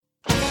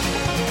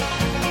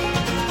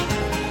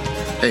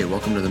Hey,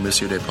 welcome to the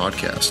Missio Day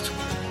podcast.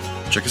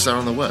 Check us out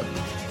on the web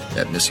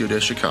at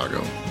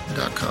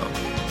missiodaychicago.com.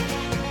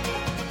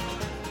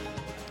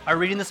 Our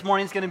reading this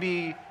morning is going to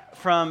be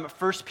from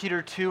 1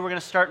 Peter 2. We're going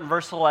to start in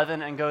verse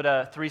 11 and go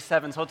to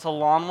 3:7. So it's a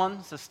long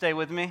one, so stay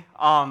with me.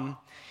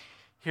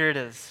 Here it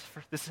is.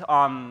 This is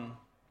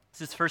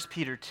 1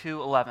 Peter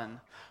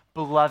 2:11.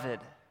 Beloved,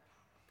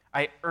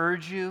 I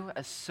urge you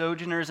as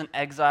sojourners and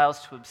exiles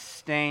to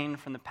abstain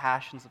from the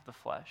passions of the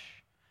flesh,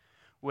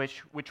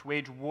 which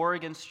wage war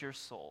against your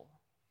soul.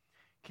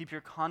 Keep your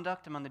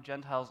conduct among the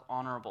Gentiles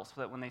honorable, so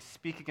that when they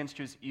speak against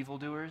you as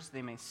evildoers,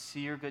 they may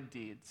see your good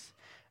deeds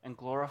and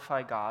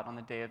glorify God on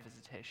the day of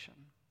visitation.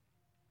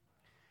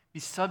 Be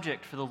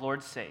subject for the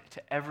Lord's sake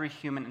to every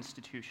human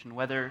institution,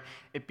 whether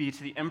it be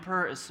to the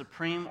emperor as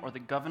supreme or the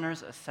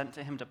governors as sent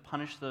to him to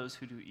punish those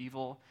who do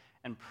evil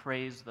and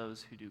praise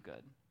those who do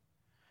good.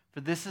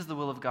 For this is the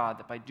will of God,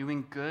 that by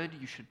doing good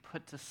you should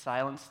put to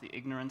silence the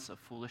ignorance of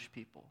foolish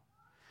people.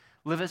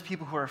 Live as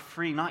people who are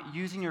free, not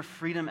using your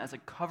freedom as a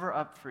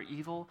cover-up for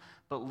evil,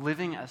 but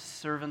living as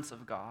servants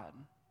of God.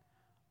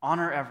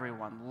 Honor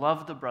everyone,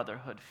 love the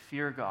brotherhood,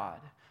 fear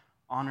God,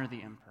 honor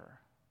the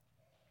emperor.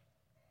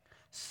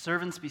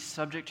 Servants, be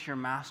subject to your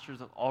masters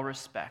with all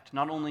respect,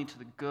 not only to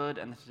the good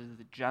and to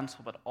the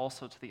gentle, but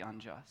also to the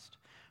unjust.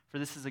 For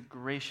this is a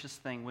gracious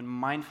thing when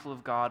mindful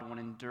of God, one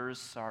endures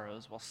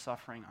sorrows while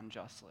suffering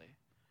unjustly.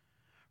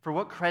 For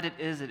what credit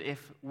is it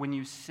if, when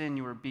you sin,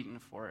 you are beaten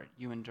for it,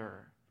 you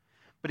endure?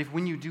 But if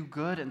when you do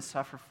good and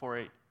suffer for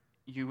it,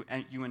 you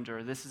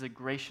endure, this is a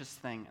gracious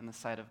thing in the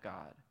sight of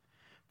God.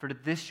 For to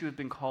this you have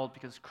been called,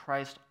 because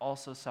Christ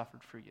also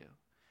suffered for you,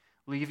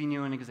 leaving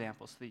you an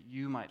example so that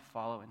you might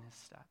follow in his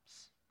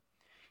steps.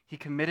 He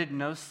committed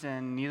no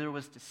sin, neither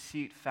was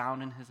deceit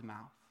found in his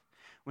mouth.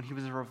 When he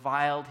was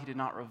reviled, he did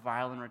not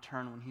revile in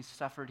return. When he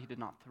suffered, he did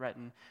not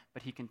threaten,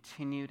 but he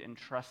continued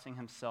entrusting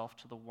himself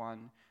to the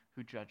one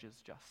who judges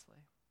justly.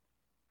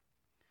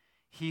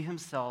 He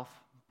himself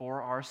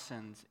bore our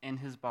sins in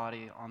his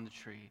body on the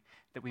tree,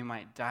 that we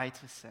might die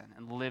to sin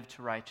and live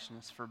to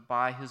righteousness. For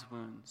by his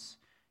wounds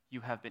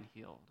you have been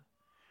healed.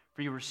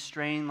 For you were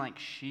straying like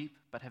sheep,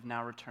 but have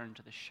now returned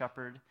to the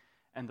shepherd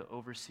and the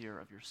overseer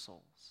of your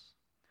souls.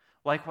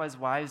 Likewise,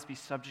 wives, be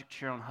subject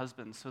to your own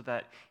husbands, so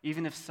that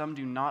even if some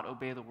do not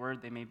obey the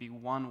word, they may be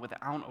won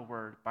without a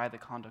word by the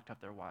conduct of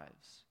their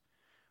wives,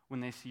 when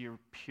they see your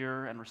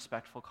pure and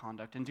respectful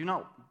conduct. And do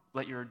not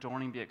let your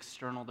adorning be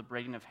external, the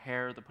braiding of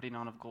hair, the putting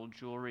on of gold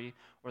jewelry,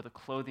 or the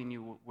clothing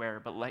you wear,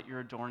 but let your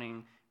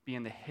adorning be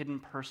in the hidden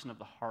person of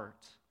the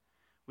heart,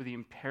 with the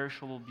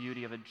imperishable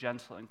beauty of a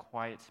gentle and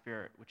quiet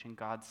spirit, which in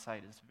God's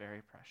sight is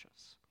very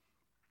precious.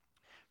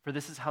 For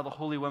this is how the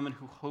holy women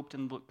who hoped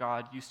in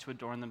God used to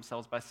adorn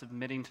themselves, by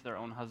submitting to their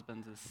own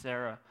husbands, as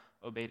Sarah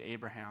obeyed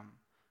Abraham,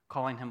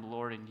 calling him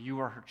Lord, and you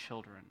are her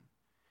children,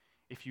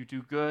 if you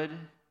do good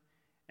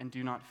and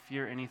do not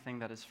fear anything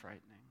that is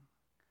frightening.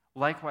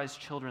 Likewise,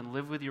 husbands,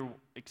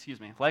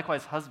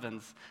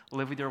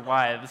 live with your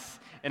wives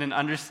in an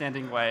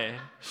understanding way,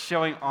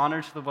 showing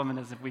honor to the woman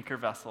as a weaker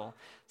vessel,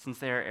 since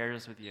they are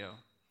heirs with you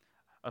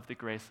of the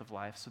grace of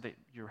life, so that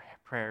your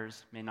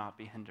prayers may not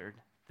be hindered.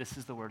 This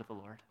is the word of the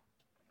Lord.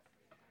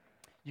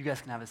 You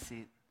guys can have a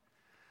seat.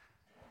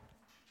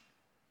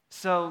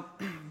 So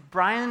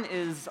Brian,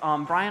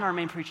 our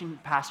main preaching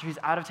pastor. He's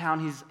out of town.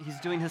 He's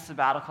doing his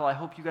sabbatical. I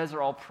hope you guys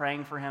are all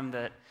praying for him,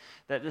 that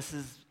this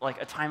is like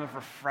a time of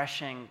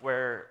refreshing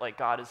where like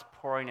God is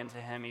pouring into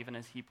him even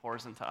as he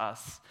pours into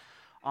us.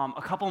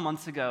 A couple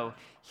months ago,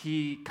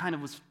 he kind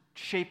of was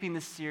shaping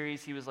this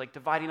series. He was like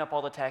dividing up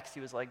all the text. He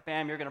was like,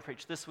 Bam, you're going to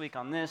preach this week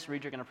on this.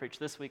 Reed, you're going to preach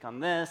this week on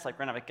this. Like,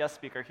 we're going to have a guest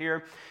speaker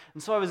here.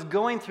 And so I was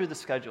going through the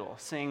schedule,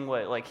 seeing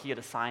what like he had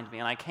assigned me,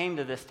 and I came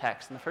to this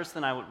text, and the first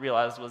thing I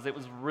realized was it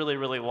was really,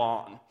 really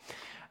long.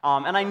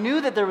 And I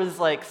knew that there was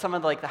like some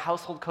of like the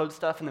household code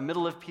stuff in the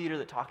middle of Peter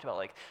that talked about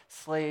like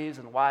slaves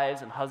and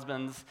wives and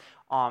husbands.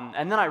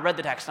 And then I read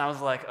the text, and I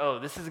was like, oh,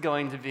 this is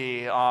going to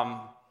be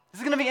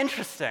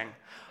interesting.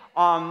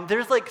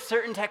 There's like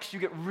certain texts you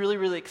get really,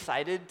 really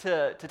excited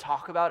to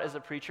talk about as a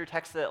preacher,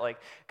 texts that like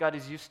God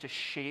is used to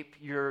shape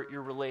your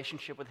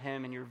relationship with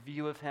him and your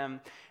view of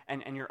him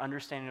and your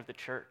understanding of the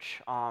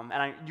church.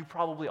 You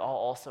probably all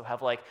also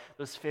have like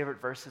those favorite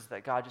verses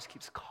that God just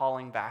keeps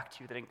calling back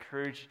to you, that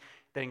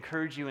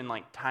encourage you in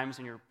like times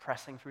when you're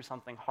pressing through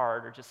something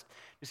hard, or just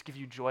give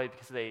you joy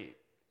because they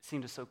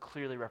seem to so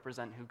clearly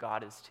represent who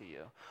God is to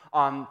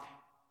you.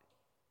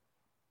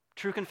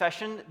 True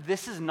confession,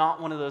 this is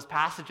not one of those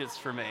passages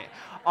for me.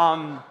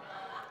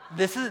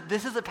 This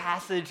is a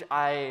passage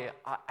I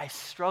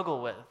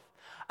struggle with.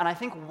 And I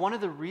think one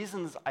of the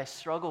reasons I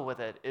struggle with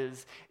it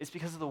is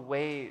because of the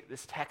way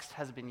this text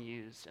has been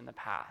used in the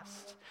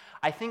past.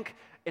 I think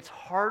it's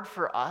hard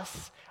for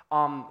us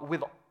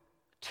with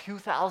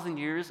 2,000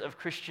 years of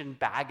Christian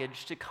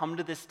baggage to come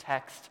to this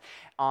text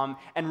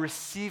and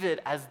receive it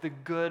as the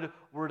good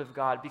word of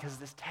God, because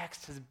this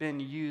text has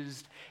been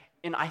used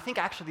in, I think,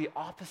 actually the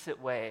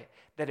opposite way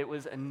that it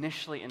was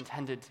initially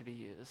intended to be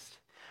used.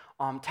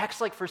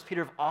 Texts like 1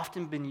 Peter have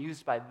often been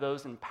used by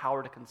those in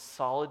power to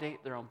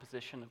consolidate their own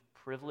position of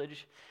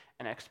privilege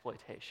and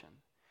exploitation.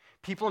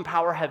 People in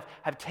power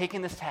have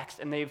taken this text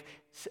and they've,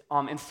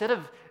 instead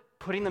of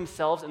putting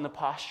themselves in the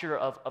posture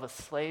of a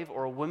slave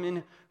or a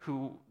woman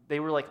who they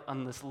were like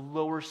on this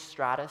lower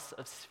stratus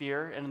of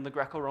sphere in the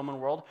Greco-Roman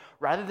world,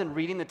 rather than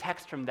reading the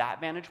text from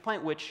that vantage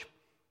point, which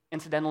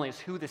incidentally is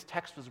who this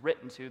text was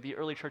written to, the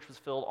early church was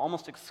filled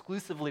almost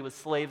exclusively with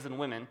slaves and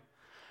women.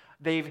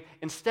 They've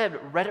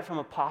instead read it from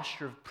a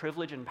posture of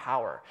privilege and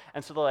power.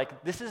 And so they're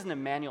like, this isn't a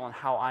manual on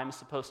how I'm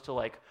supposed to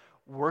like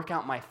work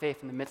out my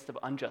faith in the midst of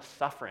unjust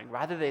suffering.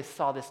 Rather, they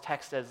saw this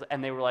text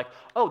and they were like,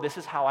 oh, this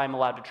is how I'm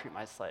allowed to treat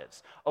my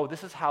slaves. Oh,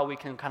 this is how we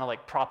can kind of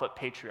like prop up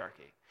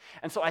patriarchy.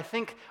 And so I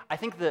think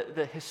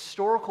the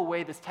historical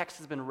way this text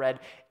has been read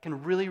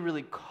can really,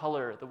 really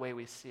color the way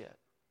we see it.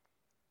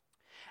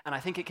 And I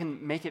think it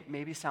can make it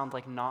maybe sound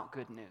like not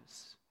good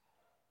news.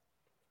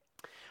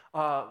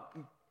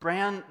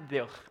 Bran,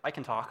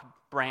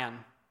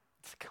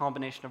 it's a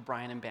combination of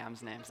Brian and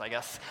Bam's names, I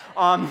guess.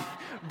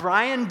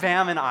 Brian,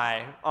 Bam, and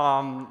I,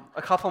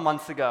 a couple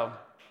months ago,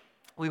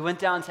 we went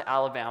down to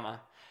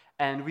Alabama,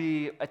 and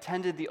we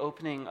attended the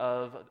opening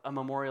of a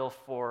memorial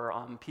for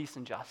peace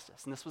and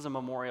justice. And this was a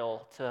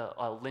memorial to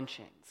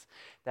lynchings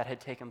that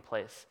had taken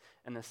place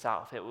in the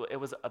South.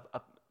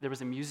 There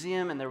was a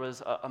museum and there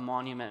was a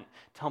monument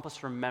to help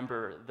us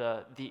remember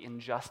the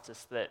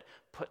injustice that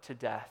put to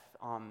death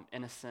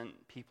innocent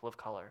people of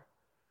color.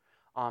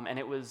 And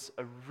it was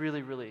a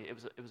really, really, it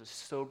was a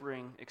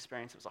sobering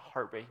experience. It was a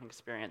heartbreaking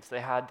experience.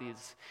 They had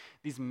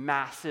these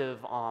massive,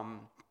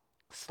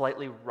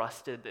 slightly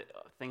rusted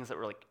things that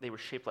were like, they were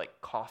shaped like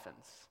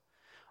coffins.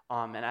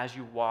 And as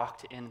you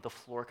walked in, the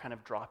floor kind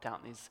of dropped out,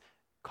 and these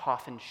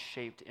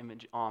coffin-shaped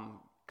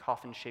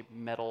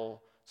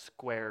metal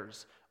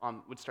squares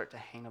would start to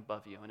hang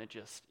above you, and it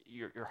just,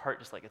 your heart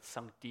just like it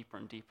sunk deeper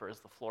and deeper as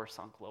the floor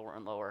sunk lower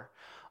and lower.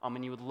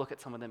 And you would look at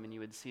some of them and you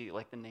would see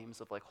like the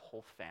names of like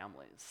whole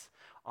families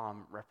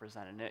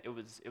represented. And it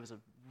was a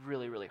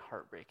really, really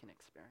heartbreaking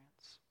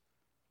experience.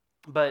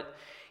 But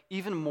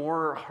even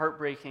more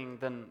heartbreaking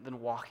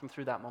than walking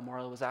through that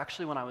memorial was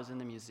actually when I was in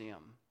the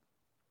museum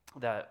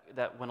that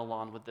went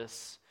along with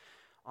this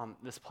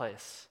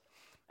place.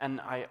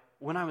 And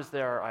when I was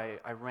there,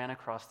 I ran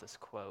across this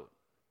quote.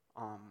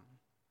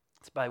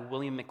 It's by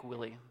William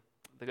McWillie,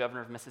 the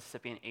governor of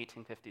Mississippi in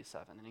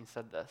 1857, and he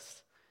said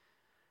this: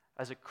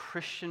 "As a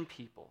Christian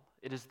people,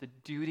 it is the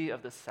duty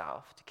of the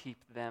South to keep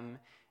them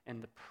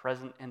in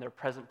their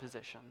present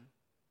position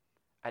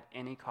at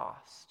any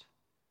cost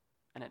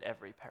and at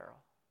every peril."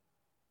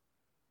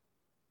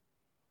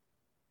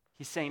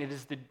 He's saying it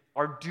is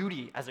our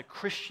duty as a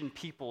Christian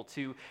people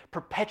to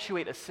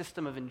perpetuate a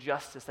system of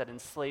injustice that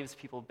enslaves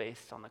people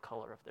based on the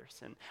color of their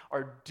sin.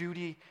 Our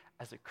duty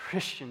as a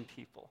Christian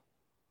people.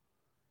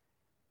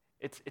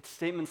 It's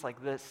statements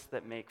like this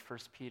that make 1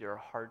 Peter a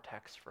hard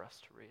text for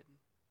us to read.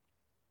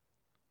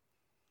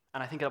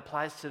 And I think it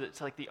applies to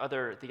like the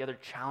other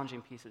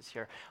challenging pieces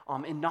here.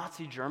 In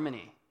Nazi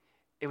Germany,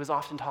 it was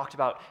often talked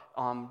about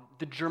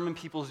the German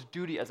people's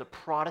duty as a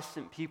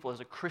Protestant people,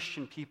 as a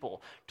Christian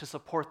people, to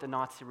support the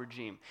Nazi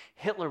regime.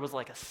 Hitler was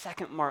like a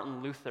second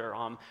Martin Luther.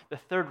 The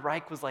Third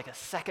Reich was like a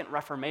second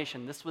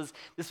Reformation. This was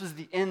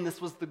the end. This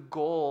was the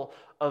goal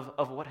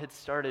of what had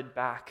started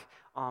back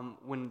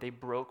when they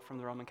broke from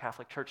the Roman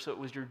Catholic Church. So it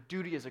was your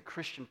duty as a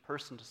Christian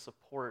person to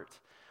support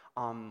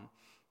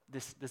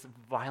this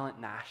violent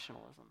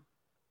nationalism.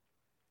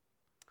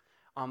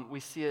 We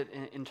see it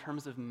in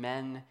terms of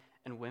men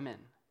and women.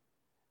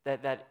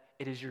 That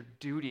it is your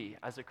duty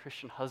as a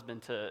Christian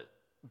husband to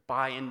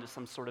buy into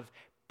some sort of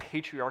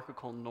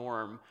patriarchal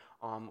norm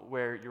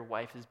where your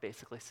wife is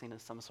basically seen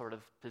as some sort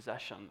of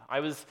possession.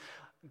 I was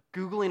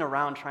Googling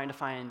around trying to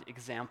find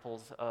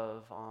examples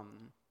of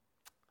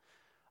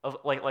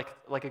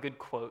like a good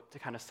quote to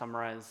kind of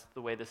summarize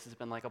the way this has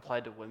been like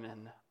applied to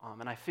women,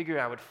 and I figured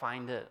I would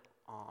find it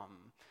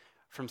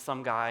from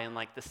some guy in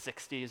like the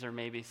 60s or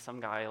maybe some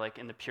guy like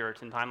in the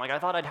Puritan time. Like I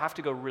thought I'd have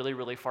to go really,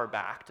 really far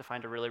back to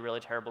find a really, really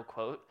terrible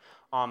quote.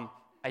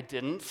 I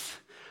didn't.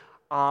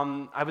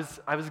 I was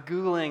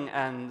Googling,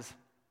 and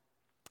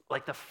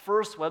like the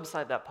first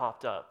website that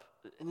popped up,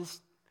 and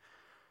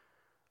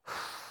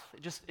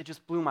it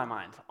just blew my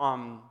mind.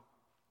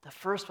 The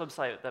first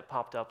website that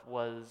popped up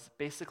was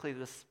basically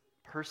this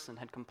person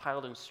had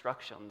compiled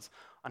instructions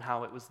on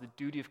how it was the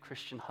duty of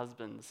Christian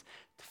husbands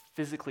to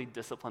physically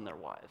discipline their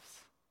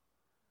wives.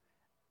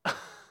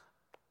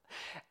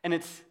 And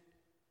it's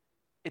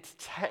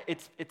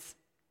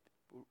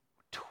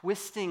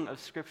twisting of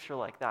scripture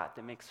like that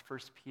makes 1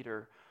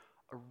 Peter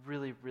a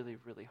really, really,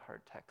 really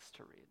hard text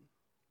to read.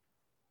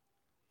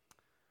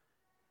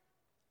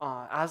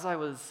 As I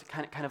was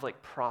kind of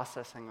like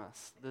processing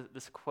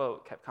this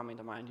quote kept coming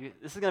to mind.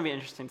 This is going to be an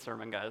interesting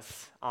sermon,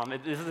 guys.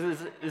 This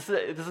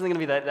isn't going to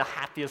be the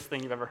happiest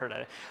thing you've ever heard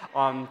of.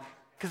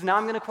 Because now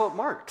I'm going to quote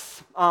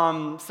Marx.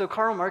 So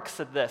Karl Marx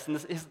said this, and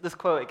this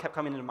quote, it kept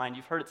coming into mind.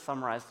 You've heard it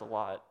summarized a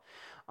lot.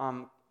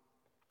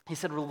 He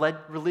said,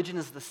 "Religion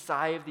is the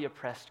sigh of the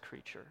oppressed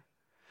creature,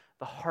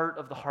 the heart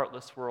of the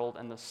heartless world,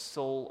 and the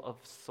soul of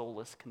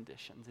soulless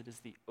conditions. It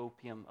is the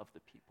opium of the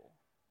people."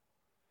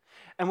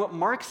 And what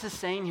Marx is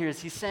saying here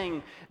is he's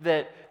saying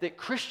that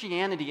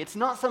Christianity, it's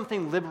not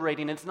something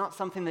liberating, it's not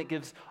something that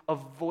gives a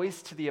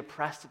voice to the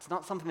oppressed, it's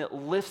not something that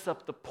lifts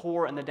up the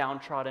poor and the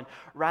downtrodden.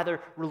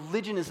 Rather,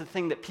 religion is the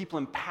thing that people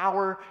in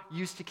power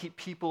use to keep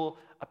people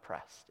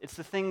oppressed. It's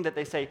the thing that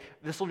they say,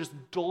 this will just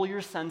dull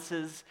your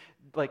senses,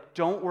 like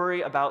don't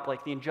worry about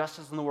like the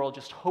injustice in the world,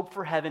 just hope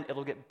for heaven,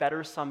 it'll get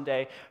better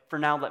someday. For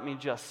now, let me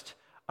just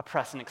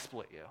oppress and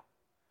exploit you.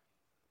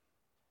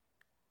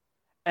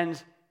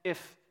 And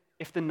if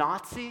the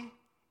Nazi,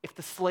 if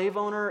the slave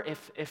owner,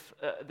 if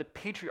the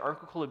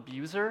patriarchal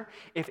abuser,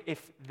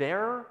 if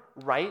they're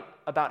right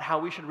about how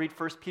we should read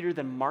 1 Peter,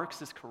 then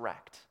Marx is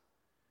correct.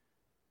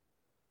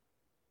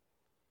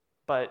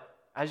 But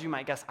as you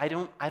might guess, I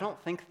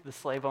don't think the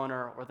slave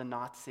owner or the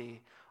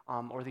Nazi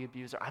or the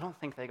abuser, I don't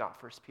think they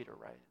got 1 Peter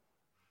right.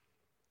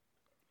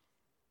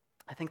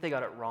 I think they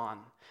got it wrong.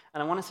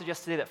 And I want to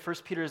suggest today that 1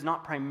 Peter is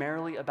not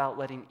primarily about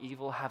letting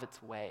evil have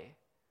its way,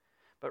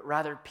 but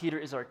rather Peter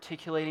is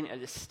articulating a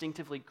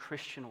distinctively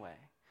Christian way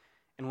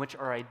in which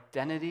our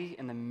identity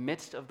in the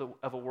midst of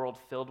a world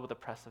filled with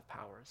oppressive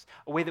powers,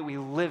 a way that we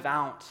live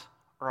out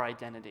our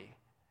identity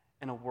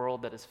in a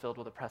world that is filled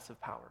with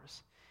oppressive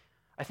powers.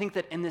 I think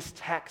that in this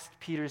text,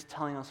 Peter is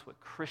telling us what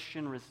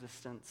Christian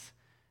resistance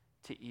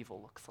to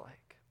evil looks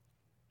like.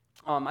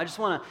 I just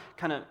want to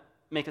kind of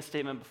make a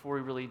statement before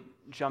we really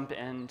jump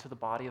into the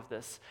body of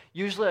this.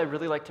 Usually I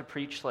really like to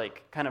preach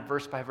like kind of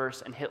verse by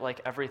verse and hit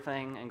like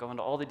everything and go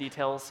into all the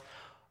details.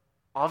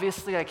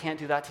 Obviously I can't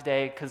do that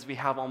today because we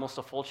have almost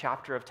a full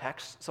chapter of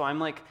text, so I'm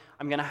going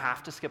to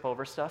have to skip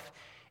over stuff.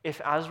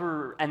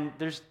 And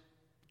there's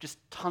just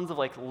tons of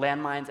like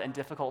landmines and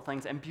difficult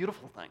things and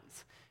beautiful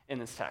things in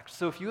this text.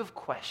 So if you have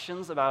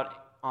questions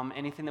about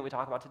anything that we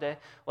talk about today,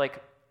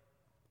 like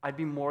I'd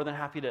be more than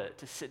happy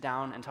to sit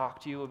down and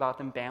talk to you about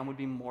them. Bam would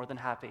be more than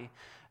happy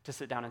to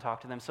sit down and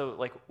talk to them. So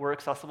like we're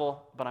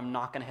accessible, but I'm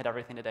not going to hit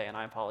everything today, and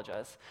I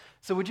apologize.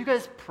 So would you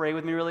guys pray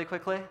with me really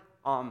quickly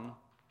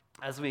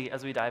as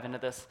we dive into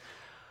this?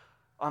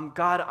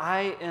 God,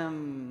 I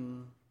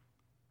am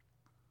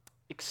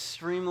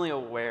extremely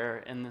aware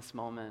in this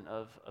moment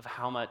of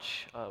how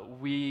much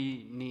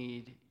we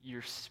need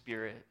your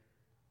Spirit,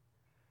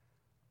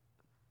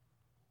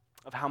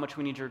 of how much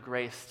we need your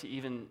grace to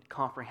even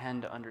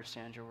comprehend, to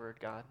understand your word,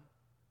 God.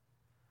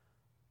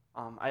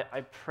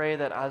 I pray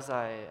that as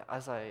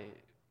I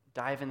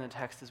dive into the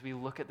text, as we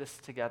look at this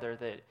together,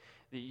 that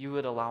you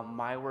would allow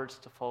my words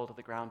to fall to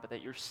the ground, but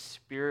that your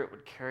Spirit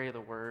would carry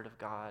the word of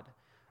God.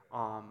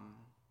 God,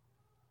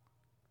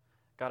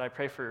 I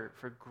pray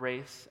for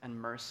grace and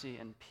mercy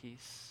and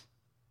peace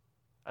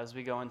as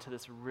we go into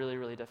this really,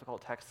 really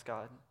difficult text,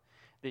 God,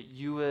 that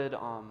you would...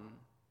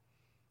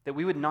 that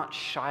we would not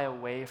shy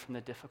away from the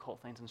difficult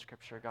things in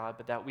Scripture, God,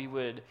 but that we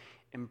would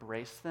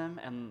embrace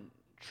them and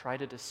try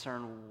to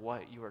discern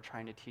what you are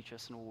trying to teach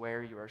us and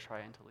where you are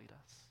trying to lead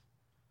us.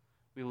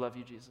 We love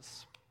you,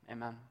 Jesus.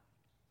 Amen.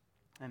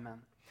 Amen.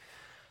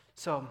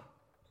 So,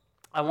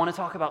 I want to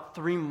talk about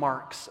 3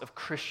 marks of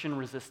Christian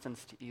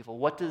resistance to evil.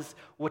 What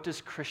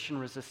does Christian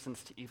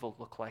resistance to evil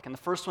look like? And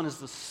the first one is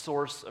the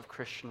source of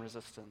Christian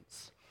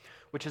resistance,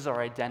 which is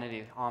our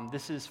identity.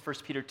 This is 1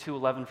 Peter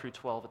 2:11 through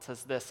 12. It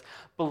says this: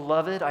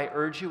 "Beloved, I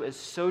urge you as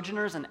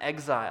sojourners and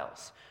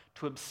exiles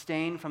to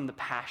abstain from the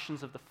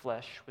passions of the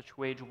flesh which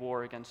wage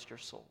war against your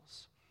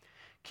souls.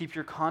 Keep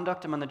your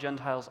conduct among the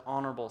Gentiles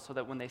honorable, so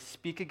that when they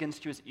speak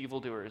against you as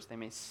evildoers, they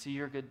may see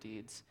your good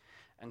deeds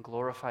and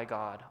glorify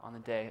God on the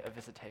day of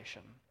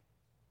visitation."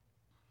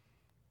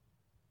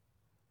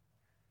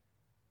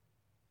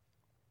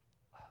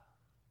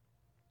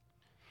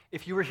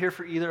 If you were here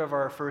for either of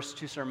our first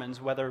 2 sermons,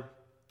 whether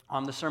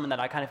the sermon that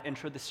I kind of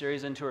introed the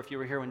series into, or if you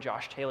were here when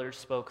Josh Taylor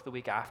spoke the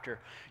week after,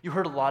 you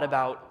heard a lot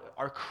about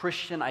our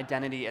Christian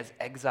identity as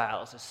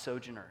exiles, as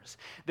sojourners,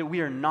 that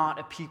we are not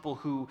a people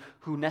who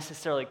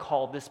necessarily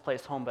call this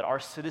place home, but our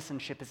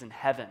citizenship is in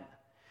heaven.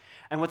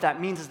 And what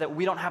that means is that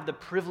we don't have the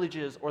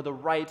privileges or the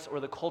rights or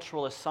the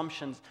cultural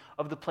assumptions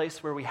of the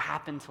place where we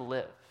happen to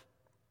live.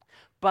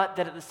 But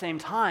that at the same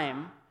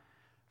time,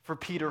 for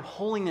Peter,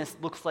 holiness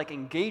looks like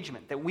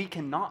engagement, that we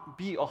cannot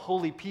be a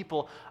holy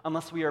people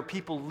unless we are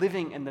people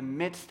living in the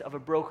midst of a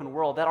broken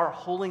world, that our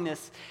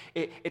holiness,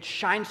 it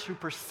shines through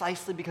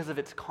precisely because of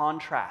its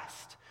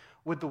contrast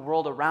with the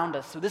world around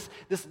us. So this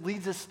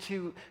leads us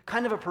to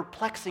kind of a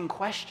perplexing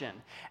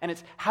question, and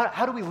it's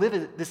how do we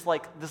live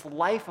this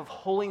life of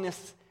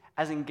holiness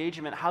as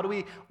engagement? How do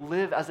we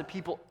live as a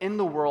people in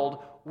the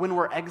world when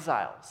we're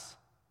exiles?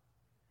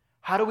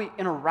 How do we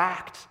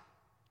interact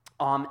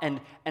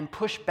and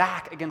push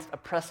back against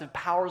oppressive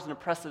powers and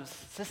oppressive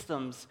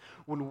systems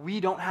when we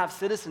don't have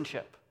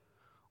citizenship,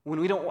 when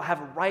we don't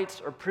have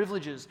rights or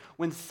privileges,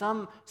 when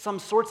some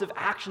sorts of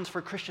actions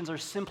for Christians are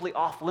simply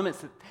off limits,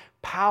 that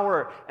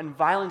power and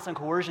violence and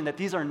coercion, that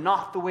these are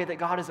not the way that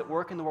God is at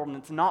work in the world, and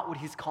it's not what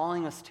he's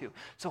calling us to.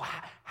 So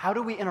how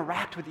do we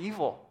interact with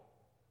evil?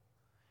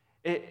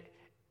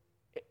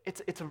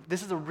 This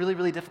is a really,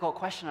 really difficult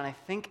question, and I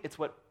think it's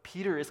what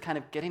Peter is kind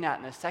of getting at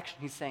in this section.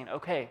 He's saying,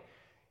 okay,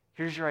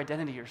 here's your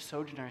identity, you're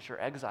sojourners,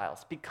 you're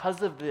exiles.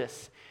 Because of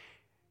this,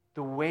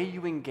 the way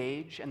you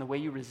engage and the way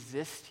you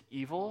resist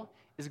evil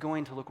is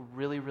going to look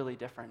really, really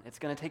different. It's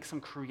going to take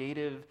some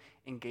creative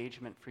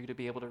engagement for you to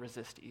be able to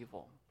resist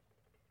evil.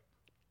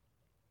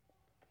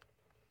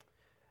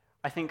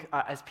 I think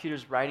as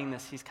Peter's writing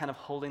this, he's kind of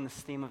holding this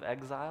theme of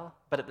exile,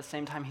 but at the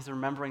same time, he's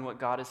remembering what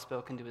God has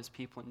spoken to his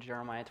people in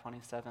Jeremiah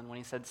 27 when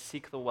he said,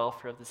 "Seek the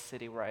welfare of the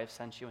city where I have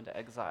sent you into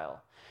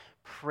exile.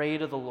 Pray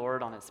to the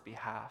Lord on its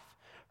behalf,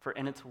 for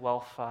in its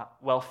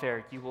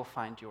welfare you will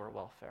find your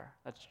welfare."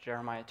 That's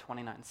Jeremiah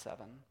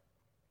 29:7.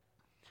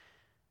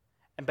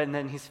 But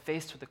then he's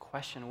faced with the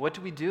question, what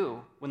do we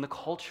do when the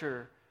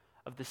culture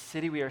of the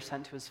city we are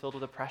sent to is filled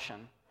with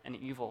oppression and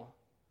evil?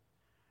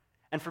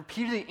 And for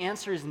Peter, the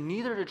answer is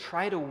neither to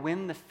try to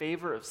win the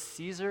favor of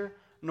Caesar,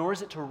 nor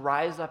is it to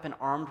rise up in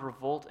armed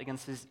revolt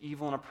against his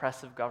evil and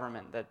oppressive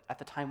government that at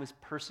the time was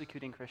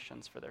persecuting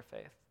Christians for their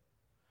faith.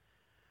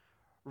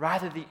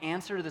 Rather, the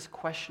answer to this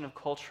question of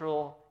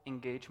cultural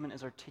engagement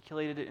is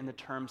articulated in the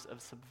terms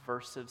of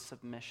subversive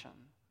submission.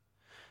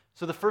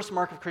 So the first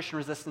mark of Christian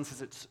resistance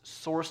is it's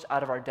sourced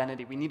out of our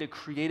identity. We need a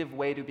creative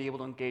way to be able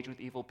to engage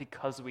with evil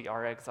because we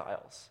are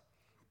exiles.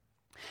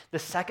 The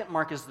second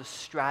mark is the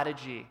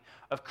strategy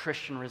of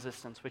Christian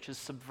resistance, which is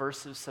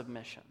subversive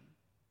submission.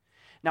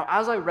 Now,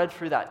 as I read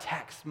through that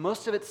text,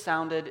 most of it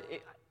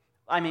sounded,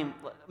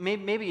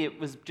 maybe it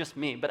was just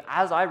me, but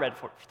as I read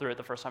through it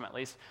the first time at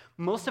least,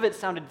 most of it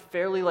sounded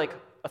fairly like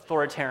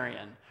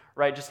authoritarian,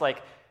 right? Just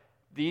like,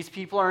 these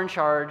people are in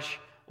charge,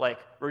 like,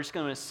 we're just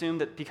going to assume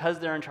that because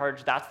they're in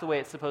charge, that's the way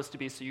it's supposed to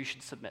be, so you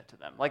should submit to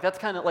them. Like, that's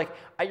kind of like,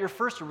 at your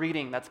first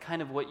reading, that's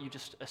kind of what you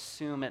just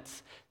assume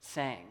it's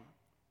saying.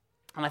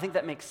 And I think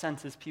that makes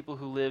sense as people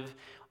who live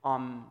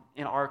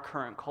in our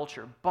current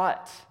culture.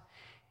 But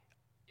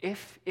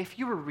if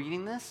you were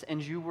reading this and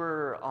you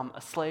were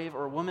a slave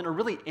or a woman or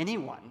really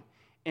anyone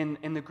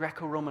in the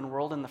Greco-Roman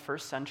world in the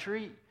first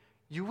century,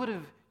 you would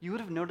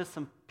have noticed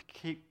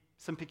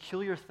some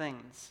peculiar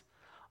things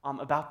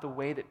about the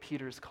way that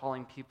Peter is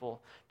calling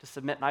people to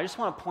submit. And I just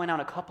want to point out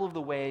a couple of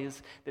the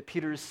ways that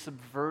Peter is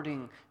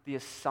subverting the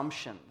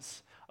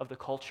assumptions of the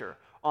culture.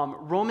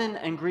 Roman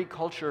and Greek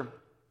culture,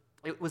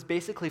 it was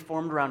basically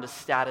formed around a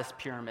status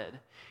pyramid.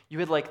 You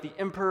had like the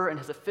emperor and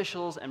his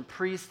officials and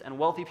priests and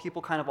wealthy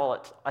people kind of all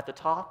at the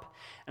top,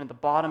 and at the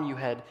bottom you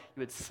had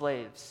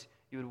slaves,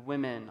 you had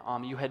women,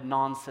 you had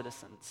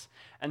non-citizens.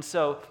 And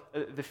so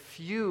the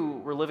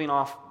few were living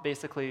off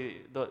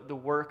basically the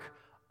work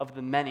of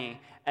the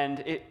many, and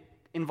it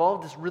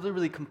involved this really,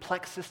 really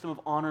complex system of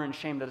honor and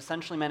shame that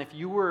essentially meant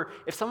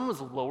if someone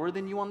was lower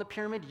than you on the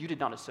pyramid, you did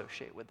not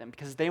associate with them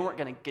because they weren't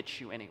going to get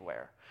you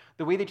anywhere.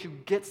 The way that you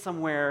get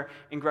somewhere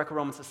in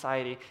Greco-Roman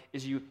society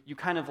is you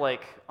kind of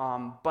like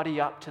buddy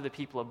up to the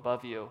people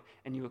above you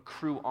and you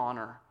accrue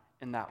honor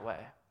in that way.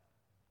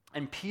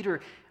 And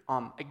Peter,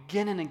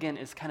 again and again,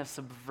 is kind of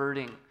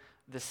subverting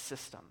this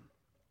system.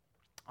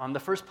 The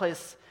first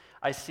place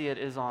I see it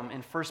is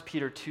in 1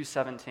 Peter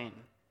 2:17,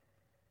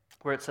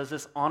 where it says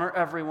this: honor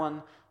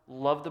everyone,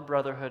 love the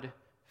brotherhood,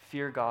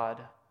 fear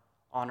God,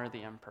 honor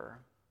the emperor.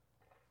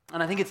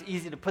 And I think it's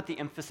easy to put the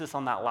emphasis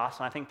on that last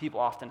one. I think people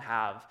often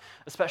have,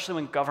 especially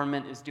when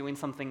government is doing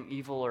something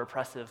evil or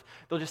oppressive.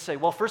 They'll just say,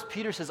 well, 1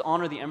 Peter says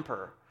honor the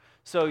emperor,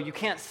 so you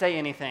can't say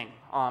anything.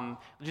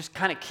 Just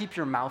kind of keep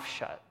your mouth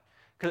shut,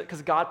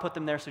 because God put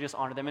them there, so just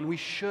honor them. And we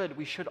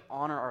should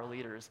honor our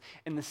leaders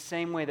in the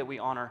same way that we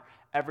honor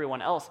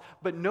everyone else.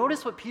 But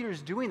notice what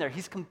Peter's doing there.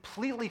 He's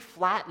completely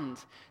flattened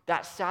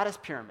that status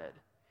pyramid.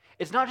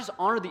 It's not just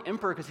honor the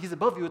emperor because he's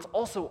above you, it's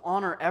also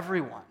honor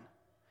everyone.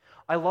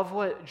 I love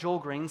what Joel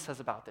Green says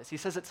about this. He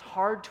says it's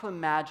hard to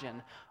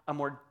imagine a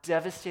more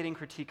devastating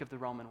critique of the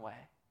Roman way.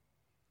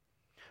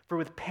 For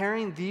with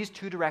pairing these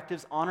two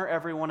directives, honor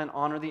everyone and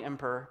honor the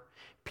emperor,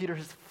 Peter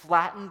has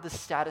flattened the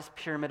status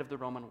pyramid of the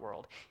Roman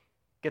world.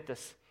 Get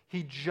this,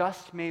 he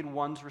just made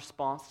one's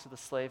response to the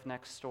slave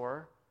next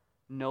door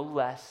no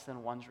less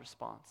than one's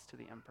response to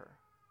the emperor.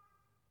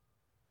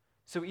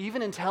 So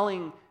even in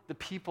telling the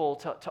people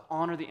to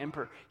honor the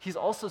emperor, he's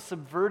also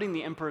subverting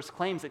the emperor's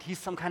claims that he's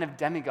some kind of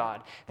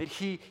demigod, that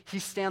he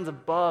stands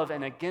above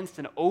and against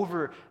and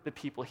over the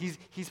people. He's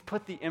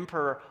put the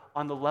emperor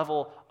on the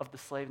level of the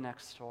slave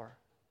next door.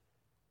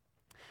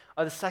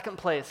 The second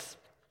place,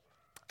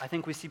 I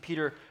think we see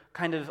Peter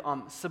kind of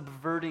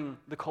subverting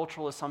the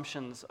cultural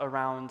assumptions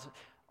around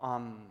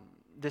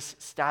this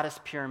status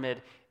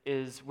pyramid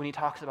is when he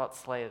talks about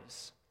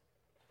slaves.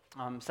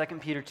 2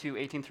 Peter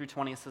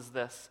 2:18-20 says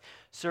this: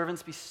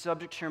 servants, be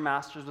subject to your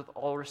masters with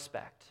all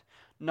respect,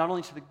 not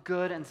only to the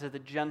good and to the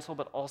gentle,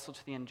 but also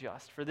to the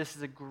unjust. For this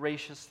is a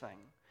gracious thing,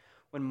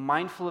 when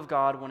mindful of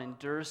God, one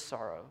endures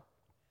sorrow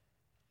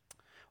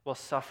while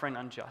suffering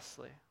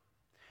unjustly.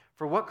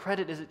 For what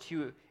credit is it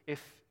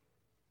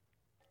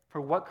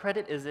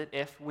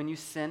if when you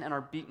sin and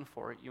are beaten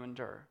for it, you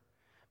endure?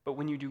 But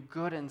when you do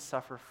good and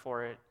suffer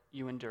for it,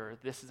 you endure.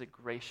 This is a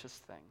gracious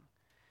thing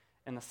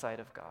in the sight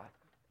of God.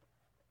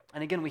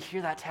 And again, we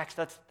hear that text,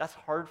 that's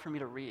hard for me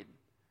to read.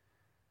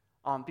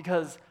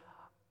 Because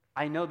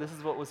I know this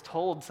is what was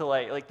told to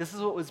like this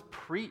is what was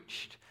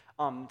preached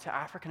to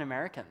African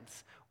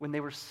Americans when they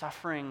were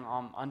suffering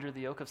under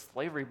the yoke of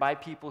slavery by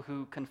people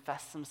who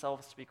confessed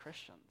themselves to be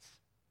Christians.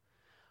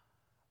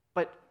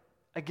 But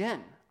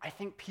again, I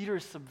think Peter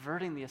is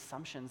subverting the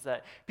assumptions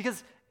that,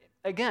 because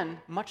again,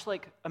 much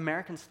like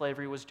American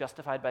slavery was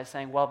justified by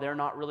saying, well, they're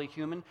not really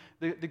human,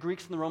 the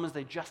Greeks and the Romans,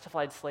 they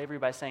justified slavery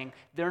by saying,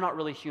 they're not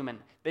really human.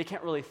 They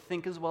can't really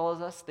think as well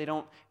as us. They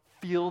don't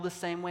feel the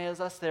same way as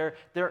us. They're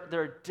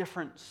a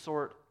different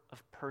sort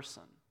of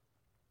person.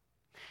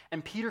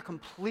 And Peter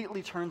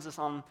completely turns this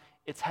on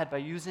its head by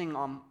using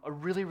a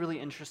really, really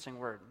interesting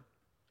word.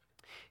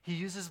 He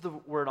uses the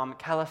word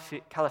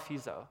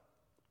kalephizo.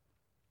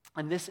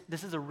 And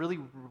this is a really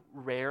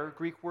rare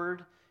Greek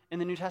word in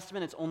the New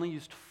Testament. It's only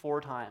used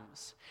 4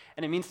 times.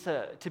 And it means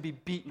to be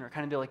beaten or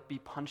kind of to like be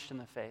punched in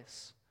the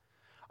face.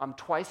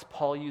 Twice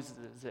Paul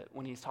uses it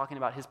when he's talking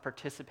about his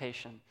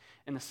participation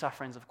in the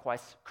sufferings of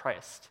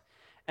Christ.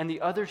 And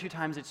the other 2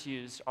 times it's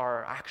used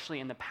are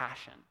actually in the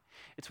Passion.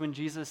 It's when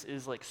Jesus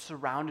is like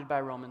surrounded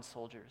by Roman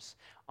soldiers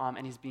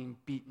and he's being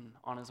beaten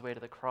on his way to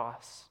the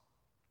cross.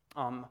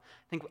 I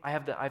think I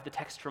have the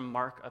text from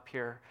Mark up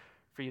here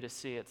for you to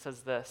see. It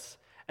says this: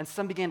 "And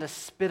some began to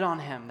spit on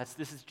him,"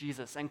 this is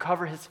Jesus, "and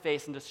cover his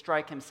face and to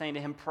strike him, saying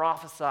to him,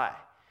 'Prophesy.'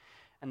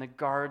 And the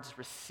guards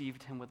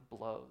received him with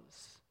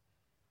blows."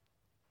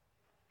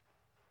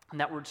 And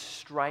that word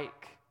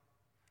strike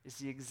is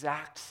the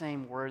exact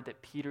same word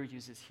that Peter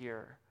uses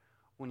here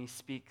when he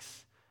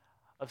speaks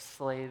of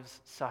slaves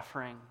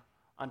suffering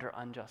under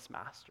unjust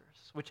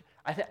masters, which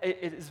I think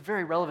it is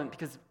very relevant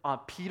because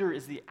Peter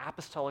is the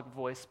apostolic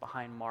voice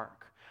behind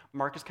Mark.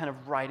 Mark is kind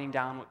of writing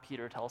down what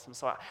Peter tells him.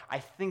 So I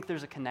think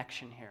there's a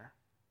connection here.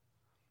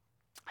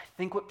 I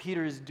think what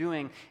Peter is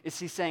doing is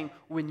he's saying,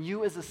 when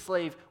you as a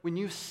slave, when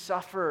you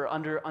suffer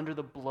under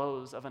the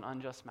blows of an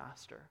unjust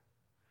master,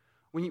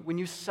 when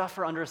you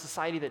suffer under a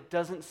society that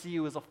doesn't see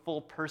you as a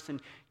full person,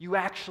 you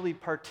actually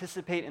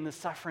participate in the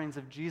sufferings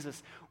of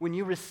Jesus. When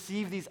you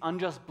receive these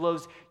unjust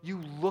blows, you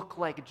look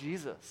like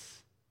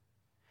Jesus.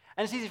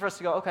 And it's easy for us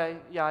to go, okay,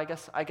 yeah, I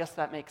guess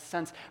that makes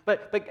sense.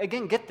 But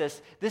again, get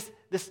this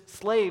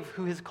slave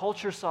who his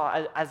culture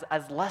saw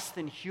as less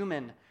than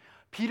human,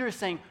 Peter is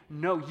saying,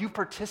 no, you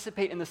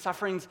participate in the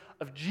sufferings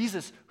of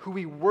Jesus, who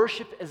we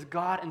worship as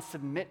God and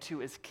submit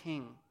to as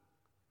King.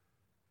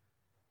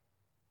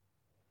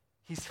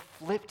 He's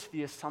flipped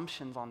the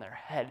assumptions on their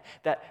head,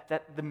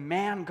 that the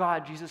man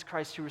God, Jesus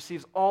Christ, who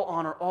receives all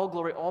honor, all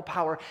glory, all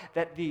power,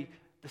 that the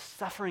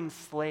suffering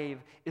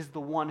slave is the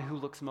one who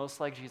looks most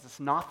like Jesus,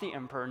 not the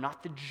emperor,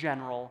 not the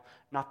general,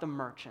 not the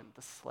merchant,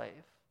 the slave.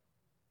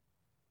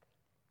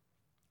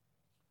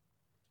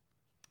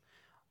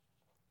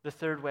 The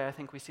third way I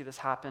think we see this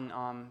happen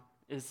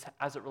is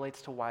as it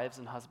relates to wives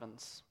and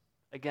husbands.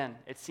 Again,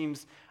 it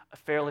seems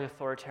fairly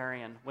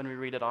authoritarian when we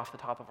read it off the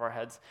top of our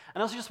heads.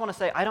 And I also just want to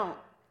say, I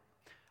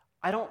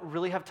don't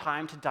really have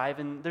time to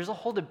dive in. There's a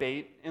whole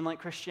debate in like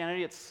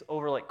Christianity. It's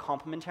over like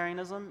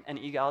complementarianism and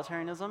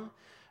egalitarianism.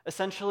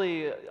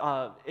 Essentially,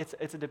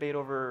 it's a debate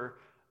over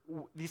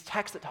these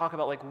texts that talk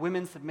about like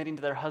women submitting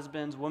to their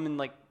husbands, women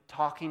like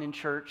talking in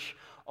church,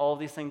 all of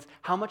these things.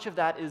 How much of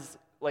that is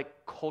like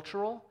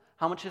cultural?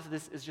 How much of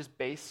this is just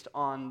based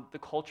on the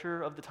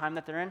culture of the time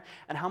that they're in?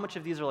 And how much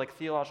of these are like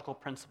theological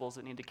principles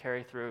that need to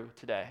carry through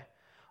today?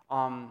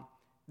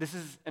 This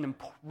is a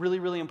really,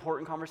 really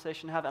important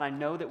conversation to have, and I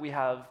know that we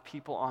have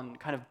people on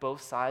kind of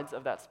both sides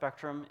of that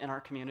spectrum in our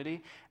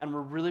community, and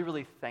we're really,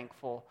 really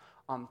thankful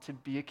to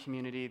be a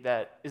community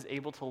that is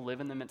able to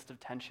live in the midst of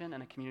tension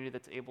and a community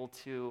that's able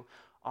to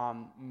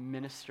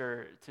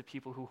minister to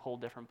people who hold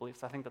different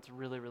beliefs. I think that's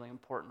really, really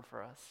important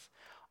for us.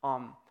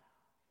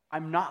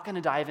 I'm not going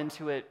to dive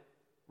into it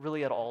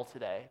really at all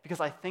today, because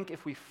I think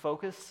if we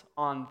focus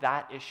on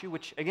that issue,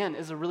 which again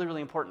is a really,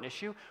 really important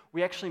issue,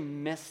 we actually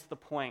miss the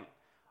point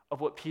of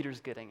what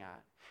Peter's getting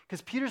at.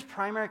 Because Peter's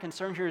primary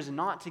concern here is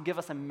not to give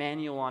us a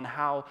manual on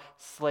how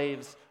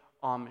slaves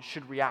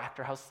should react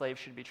or how slaves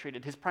should be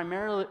treated. His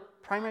primary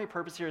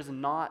purpose here is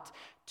not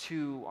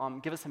to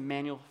give us a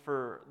manual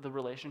for the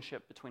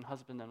relationship between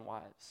husband and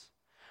wives.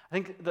 I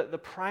think the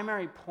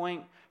primary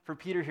point for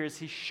Peter here is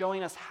he's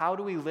showing us how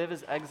do we live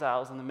as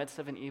exiles in the midst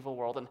of an evil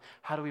world, and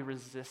how do we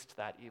resist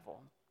that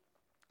evil.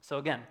 So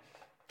again,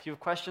 if you have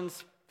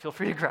questions, feel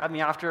free to grab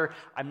me after.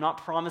 I'm not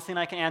promising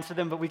I can answer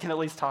them, but we can at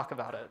least talk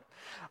about it.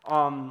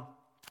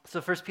 So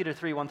 1 Peter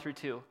 3,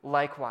 1-2,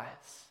 likewise,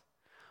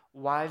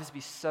 wives, be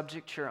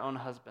subject to your own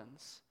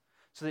husbands,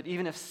 so that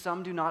even if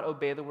some do not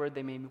obey the word,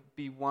 they may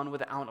be won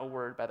without a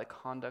word by the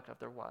conduct of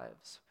their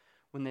wives,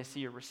 when they see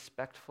your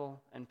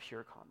respectful and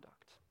pure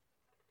conduct.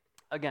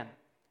 Again,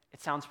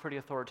 it sounds pretty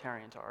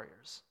authoritarian to our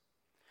ears.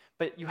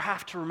 But you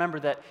have to remember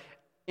that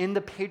in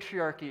the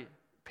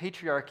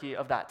patriarchy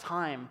of that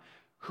time,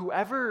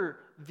 whoever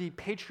the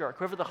patriarch,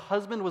 whoever the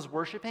husband was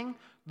worshiping,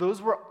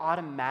 those were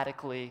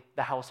automatically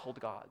the household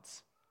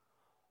gods.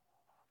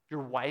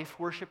 Your wife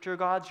worshipped your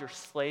gods, your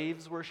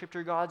slaves worshipped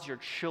your gods, your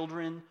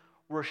children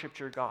worshipped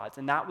your gods.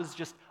 And that was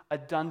just a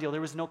done deal. There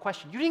was no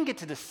question. You didn't get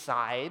to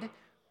decide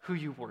who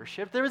you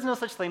worshiped. There was no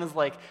such thing as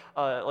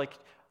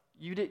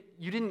you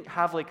didn't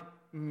have like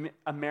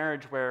a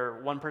marriage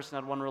where one person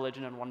had one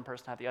religion and one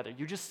person had the other.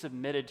 You just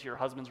submitted to your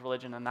husband's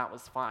religion and that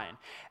was fine.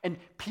 And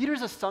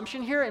Peter's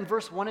assumption here in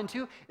verse 1 and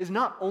 2 is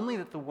not only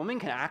that the woman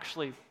can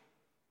actually,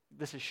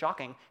 this is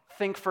shocking,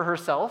 think for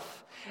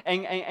herself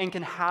and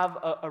can have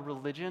a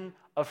religion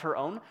of her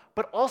own,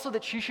 but also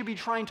that she should be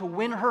trying to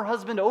win her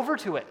husband over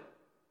to it.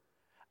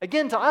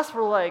 Again, to us,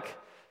 we're like,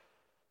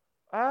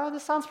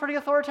 this sounds pretty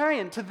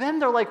authoritarian. To them,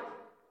 they're like,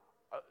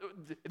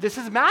 this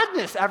is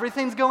madness.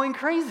 Everything's going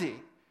crazy.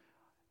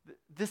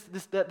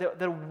 That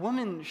a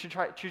woman should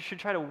try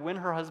to win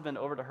her husband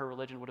over to her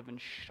religion would have been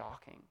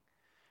shocking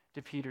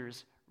to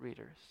Peter's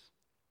readers.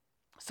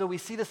 So we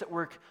see this at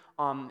work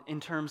in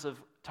terms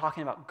of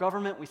talking about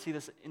government. We see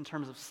this in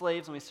terms of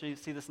slaves, and we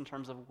see this in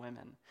terms of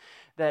women.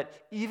 That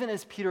even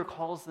as Peter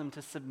calls them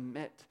to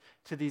submit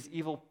to these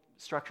evil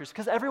structures,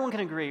 because everyone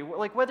can agree,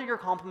 like whether you're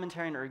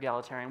complementarian or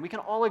egalitarian, we can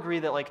all agree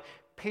that like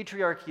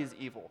patriarchy is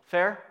evil.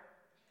 Fair?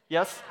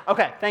 Yes?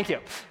 Okay, thank you.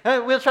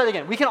 We'll try that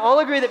again. We can all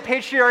agree that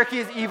patriarchy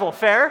is evil.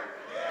 Fair?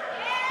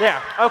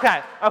 Yeah.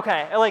 Okay.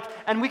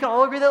 And we can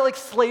all agree that like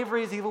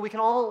slavery is evil. We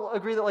can all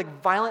agree that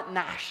like violent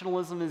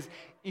nationalism is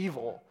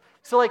evil.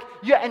 So like,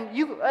 yeah,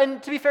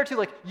 and to be fair too,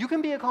 like you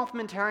can be a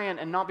complementarian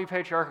and not be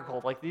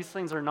patriarchal. Like these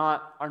things are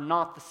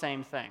not the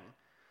same thing.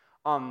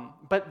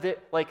 But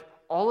like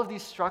all of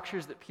these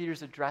structures that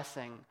Peter's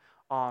addressing,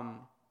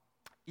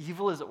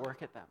 evil is at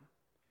work at them.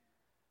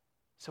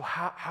 So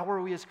how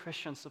are we as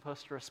Christians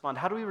supposed to respond?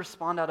 How do we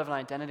respond out of an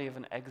identity of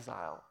an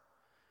exile?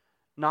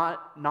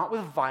 Not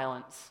with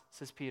violence,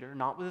 says Peter,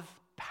 not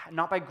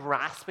by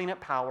grasping at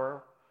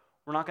power.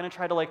 We're not going to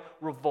try to like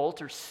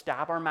revolt or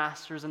stab our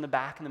masters in the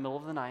back in the middle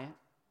of the night.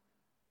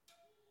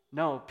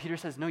 No, Peter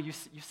says, no, you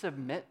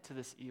submit to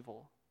this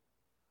evil.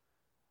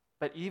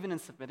 But even in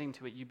submitting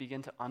to it, you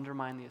begin to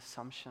undermine the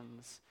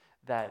assumptions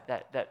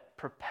that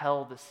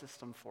propel the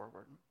system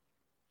forward.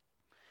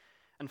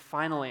 And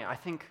finally, I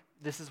think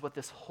this is what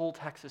this whole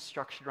text is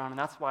structured around, and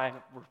that's why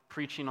we're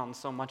preaching on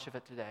so much of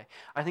it today.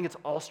 I think it's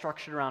all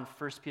structured around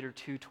 1 Peter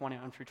 2,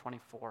 21 through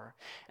 24.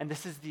 And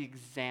this is the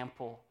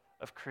example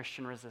of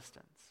Christian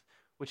resistance,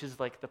 which is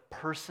like the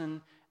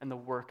person and the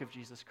work of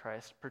Jesus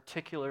Christ,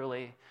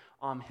 particularly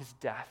his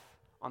death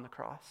on the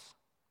cross.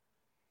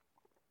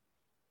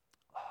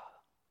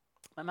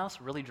 My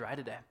mouth's really dry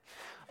today.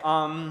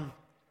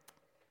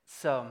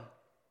 So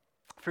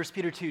 1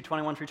 Peter 2,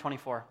 21 through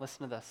 24.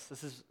 Listen to this.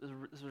 This is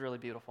really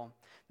beautiful.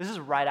 This is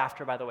right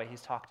after, by the way,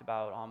 he's talked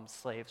about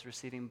slaves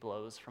receiving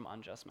blows from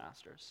unjust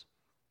masters.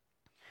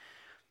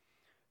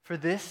 For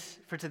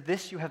to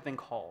this you have been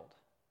called,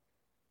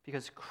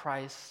 because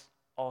Christ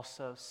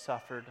also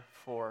suffered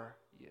for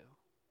you,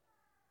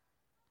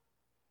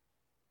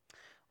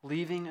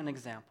 leaving an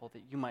example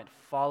that you might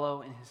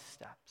follow in his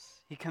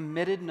steps. He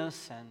committed no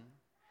sin,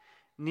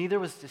 neither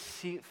was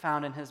deceit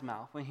found in his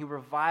mouth. When he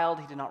reviled,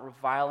 he did not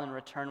revile in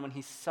return. When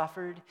he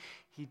suffered,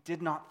 he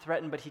did not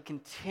threaten, but he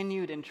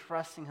continued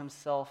entrusting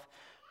himself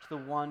to the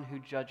one who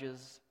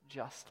judges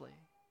justly.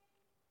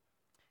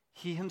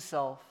 He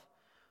himself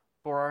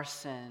bore our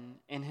sin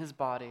in his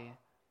body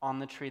on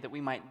the tree, that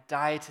we might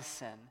die to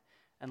sin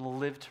and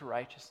live to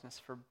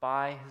righteousness. For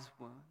by his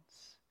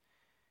wounds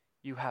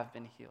you have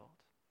been healed.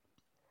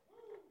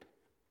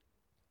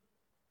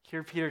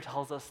 Here Peter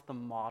tells us the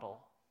model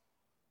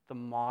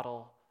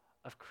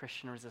of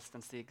Christian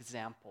resistance, the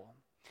example.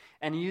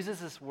 And he uses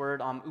this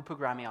word,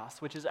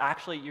 upogramios, which is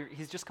actually,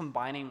 he's just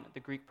combining the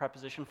Greek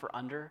preposition for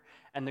under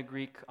and the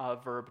Greek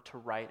verb to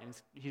write.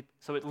 And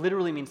so it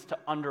literally means to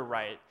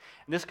underwrite.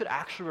 And this could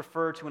actually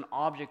refer to an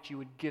object you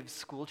would give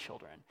school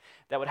children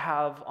that would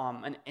have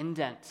an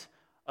indent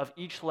of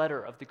each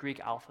letter of the Greek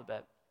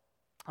alphabet.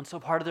 And so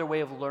part of their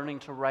way of learning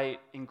to write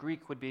in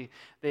Greek would be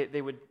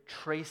they would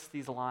trace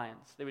these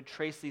lines, they would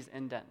trace these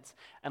indents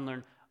and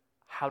learn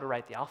how to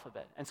write the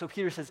alphabet. And so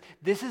Peter says,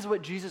 this is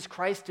what Jesus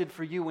Christ did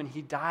for you when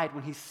he died,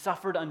 when he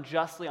suffered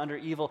unjustly under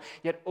evil,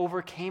 yet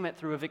overcame it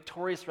through a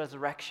victorious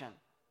resurrection.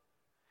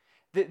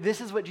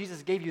 This is what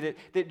Jesus gave you,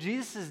 that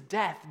Jesus'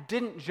 death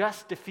didn't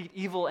just defeat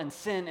evil and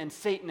sin and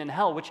Satan and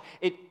hell, which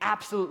it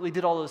absolutely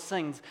did all those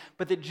things,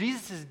 but that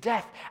Jesus'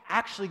 death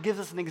actually gives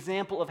us an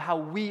example of how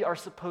we are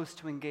supposed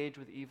to engage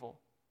with evil.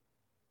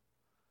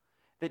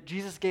 That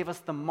Jesus gave us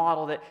the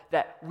model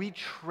that we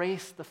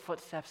trace the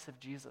footsteps of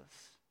Jesus.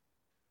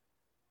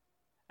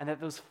 And that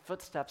those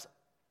footsteps,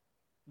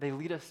 they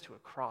lead us to a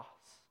cross.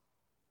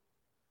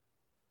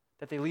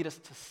 That they lead us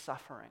to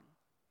suffering.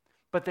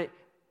 But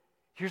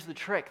here's the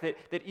trick,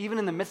 that even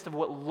in the midst of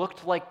what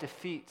looked like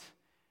defeat,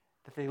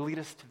 that they lead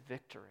us to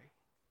victory.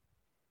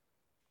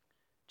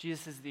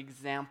 Jesus is the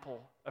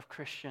example of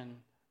Christian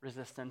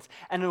resistance.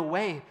 And in a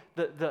way,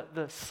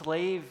 the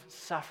slave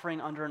suffering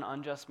under an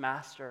unjust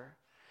master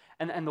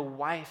and the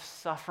wife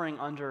suffering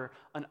under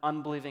an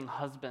unbelieving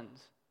husband,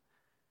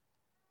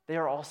 they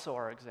are also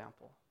our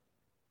example.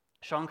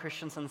 Sean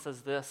Christensen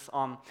says this,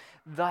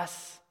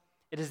 thus,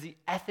 it is the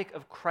ethic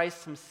of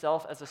Christ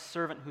himself as a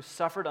servant who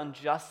suffered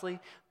unjustly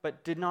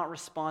but did not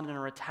respond in a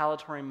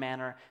retaliatory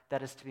manner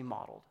that is to be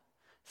modeled,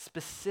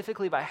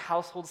 specifically by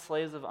household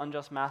slaves of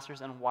unjust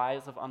masters and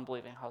wives of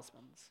unbelieving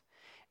husbands.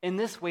 In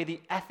this way,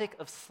 the ethic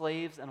of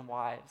slaves and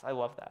wives, I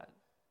love that.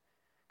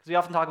 Because we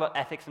often talk about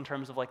ethics in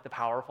terms of like the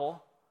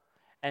powerful,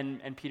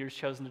 and Peter's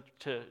chosen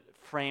to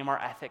frame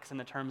our ethics in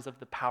the terms of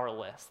the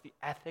powerless, the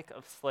ethic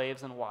of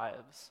slaves and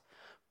wives.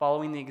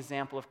 Following the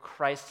example of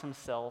Christ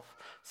himself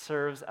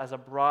serves as a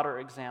broader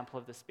example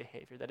of this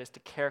behavior, that is to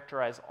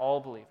characterize all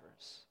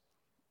believers.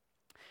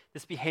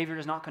 This behavior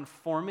is not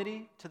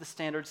conformity to the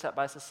standards set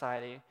by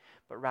society,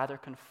 but rather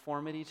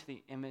conformity to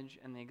the image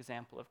and the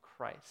example of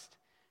Christ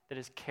that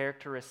is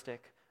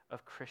characteristic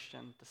of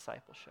Christian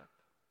discipleship.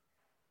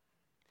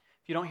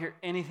 If you don't hear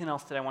anything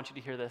else today, I want you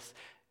to hear this.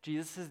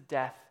 Jesus'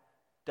 death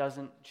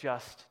doesn't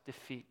just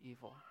defeat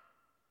evil.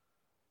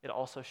 It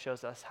also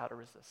shows us how to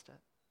resist it.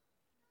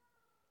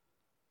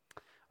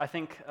 I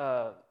think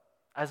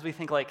as we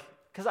think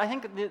because I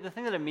think the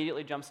thing that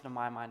immediately jumps into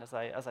my mind as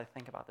I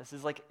think about this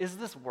is like, is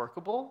this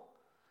workable?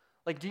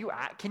 Like,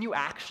 can you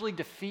actually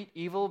defeat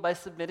evil by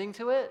submitting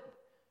to it?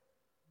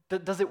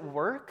 Does it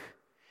work?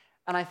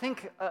 And I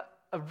think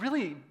a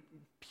really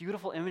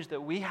beautiful image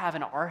that we have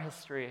in our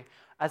history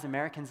as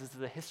Americans is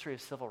the history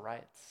of civil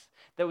rights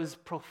that was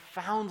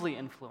profoundly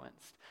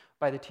influenced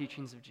by the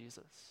teachings of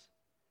Jesus.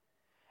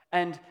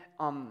 And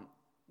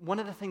one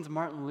of the things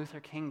Martin Luther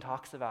King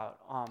talks about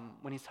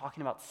when he's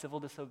talking about civil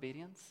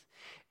disobedience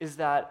is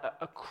that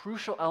a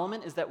crucial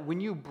element is that when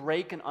you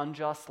break an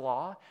unjust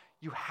law,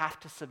 you have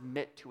to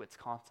submit to its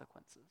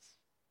consequences.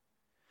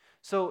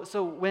 So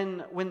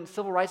when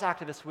civil rights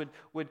activists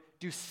would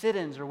do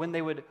sit-ins, or when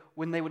they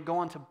would go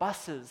onto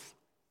buses,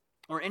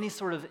 or any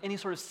sort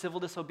of civil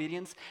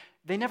disobedience,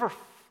 they never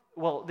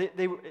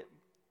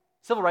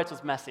civil rights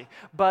was messy,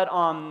 but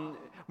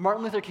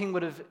Martin Luther King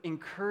would have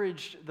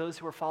encouraged those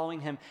who were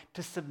following him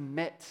to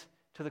submit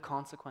to the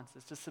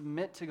consequences, to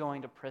submit to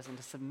going to prison,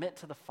 to submit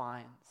to the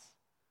fines.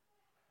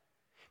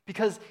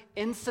 Because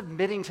in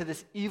submitting to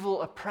this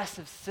evil,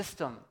 oppressive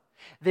system,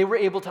 they were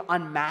able to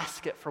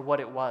unmask it for what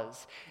it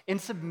was. In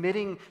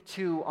submitting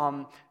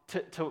to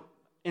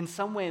in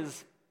some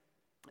ways,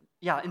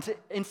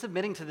 in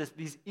submitting to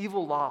these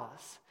evil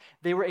laws,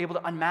 they were able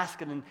to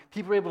unmask it, and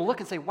people were able to look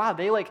and say, wow,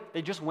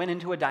 they just went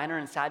into a diner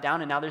and sat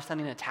down, and now they're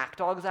sending attack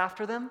dogs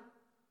after them.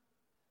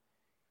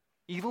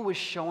 Evil was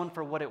shown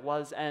for what it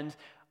was, and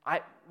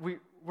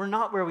we're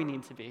not where we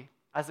need to be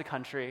as a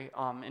country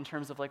in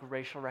terms of like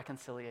racial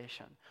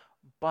reconciliation.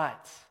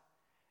 But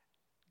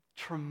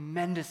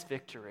tremendous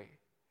victory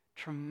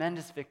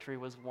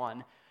was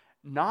won,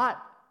 not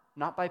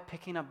by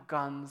picking up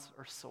guns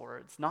or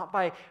swords, not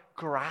by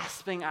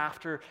grasping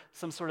after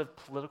some sort of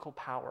political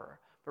power,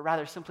 but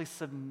rather simply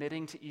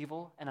submitting to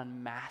evil and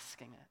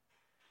unmasking it,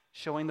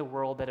 showing the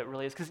world that it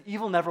really is. Because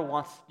evil never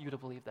wants you to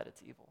believe that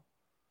it's evil.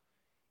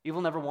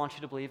 Evil never wants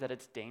you to believe that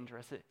it's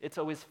dangerous. It's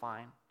always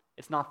fine.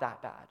 It's not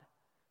that bad.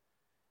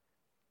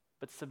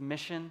 But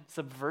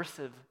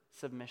subversive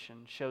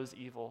submission, shows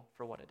evil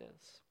for what it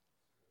is.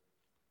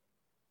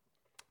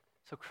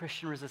 So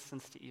Christian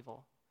resistance to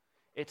evil,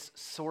 it's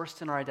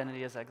sourced in our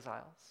identity as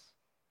exiles.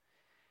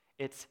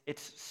 Its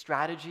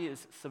strategy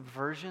is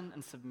subversion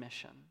and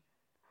submission.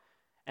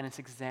 And its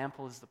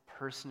example is the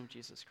person of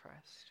Jesus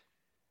Christ.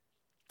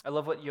 I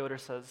love what Yoder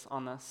says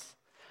on this.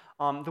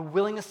 The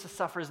willingness to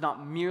suffer is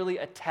not merely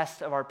a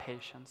test of our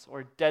patience or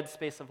a dead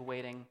space of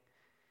waiting.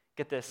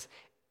 Get this.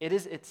 It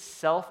is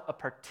itself a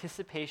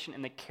participation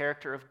in the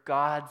character of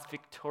God's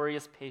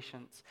victorious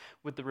patience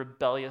with the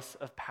rebellious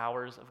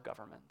powers of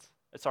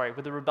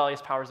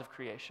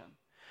creation.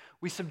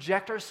 We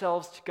subject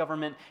ourselves to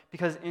government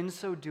because in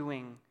so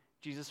doing,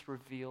 Jesus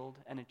revealed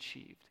and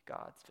achieved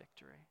God's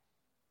victory.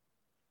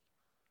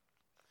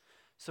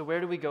 So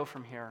where do we go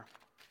from here?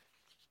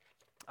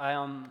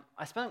 I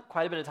spent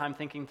quite a bit of time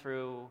thinking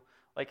through,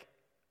 like,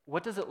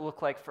 what does it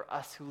look like for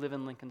us who live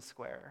in Lincoln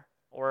Square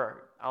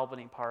or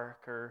Albany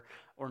Park or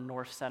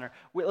North Center?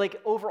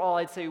 Overall,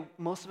 I'd say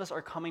most of us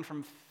are coming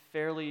from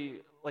fairly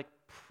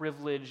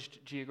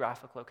privileged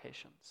geographic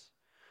locations.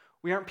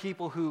 We aren't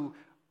people who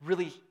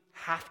really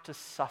have to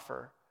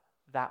suffer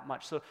that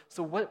much.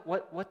 So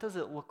what does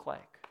it look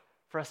like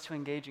for us to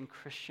engage in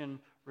Christian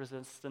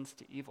resistance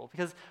to evil?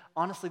 Because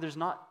honestly, there's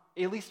not,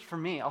 at least for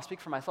me, I'll speak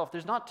for myself,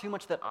 there's not too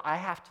much that I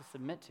have to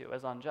submit to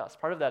as unjust.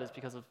 Part of that is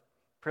because of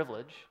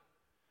privilege.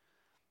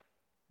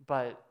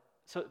 But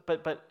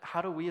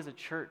how do we as a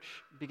church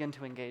begin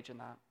to engage in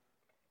that?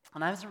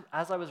 And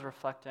as I was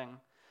reflecting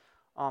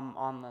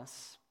on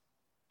this,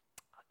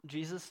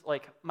 Jesus,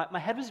 my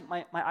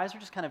eyes were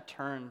just kind of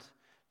turned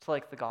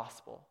to the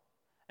gospel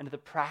and to the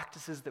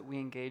practices that we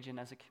engage in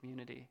as a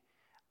community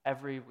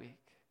every week.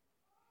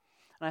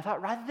 And I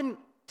thought, rather than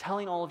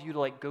telling all of you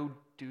to go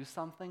do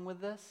something with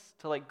this,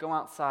 to go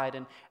outside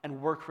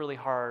and work really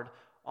hard,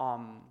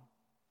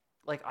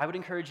 I would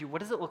encourage you,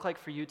 what does it look like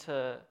for you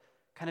to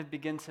kind of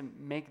begin to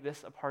make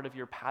this a part of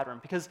your pattern?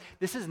 Because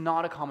this is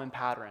not a common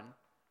pattern.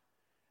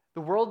 The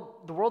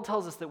world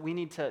tells us that we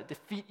need to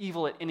defeat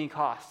evil at any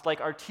cost.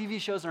 Our TV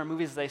shows and our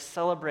movies, they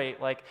celebrate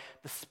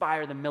the spy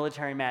or the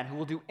military man who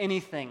will do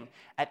anything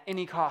at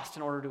any cost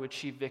in order to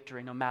achieve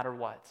victory, no matter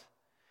what.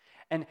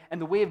 And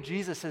the way of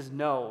Jesus says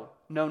no.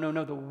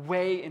 The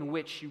way in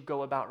which you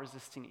go about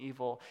resisting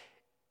evil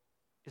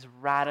is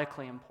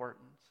radically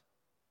important.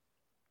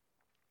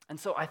 And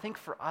so I think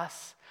for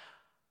us,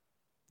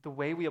 the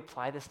way we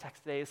apply this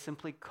text today is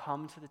simply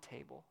come to the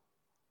table.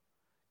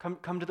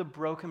 Come to the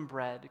broken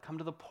bread. Come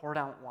to the poured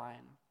out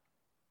wine.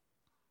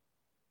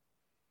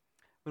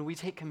 When we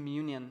take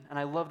communion, and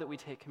I love that we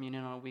take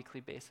communion on a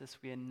weekly basis,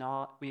 we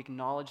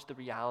acknowledge the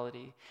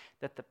reality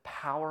that the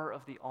power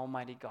of the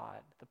Almighty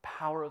God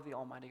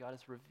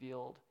is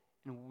revealed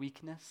in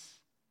weakness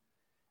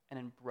and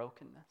in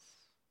brokenness.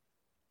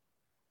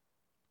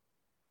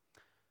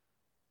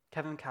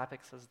 Kevin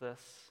Kapic says this.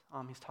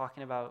 He's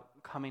talking about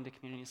coming to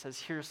communion. He says,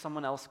 here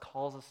someone else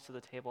calls us to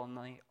the table and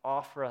they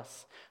offer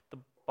us the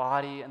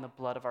body and the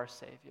blood of our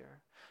Savior.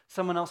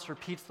 Someone else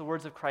repeats the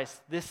words of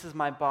Christ, this is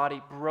my body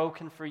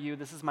broken for you,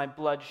 this is my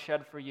blood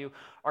shed for you.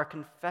 Our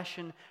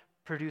confession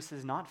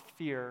produces not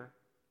fear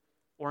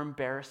or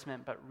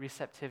embarrassment, but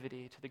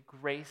receptivity to the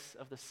grace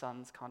of the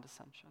Son's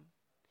condescension.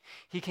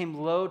 He came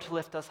low to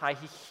lift us high.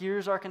 He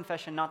hears our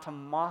confession not to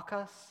mock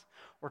us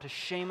or to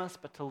shame us,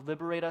 but to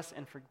liberate us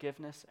in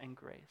forgiveness and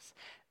grace.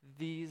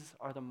 These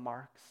are the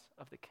marks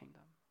of the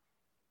kingdom.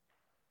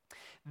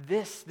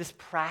 This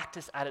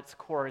practice at its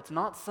core, it's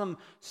not some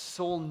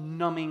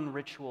soul-numbing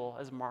ritual,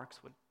 as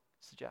Marx would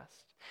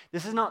suggest.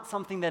 This is not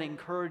something that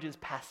encourages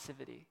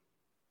passivity.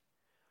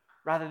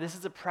 Rather, this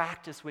is a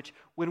practice which,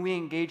 when we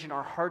engage in,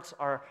 our hearts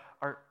are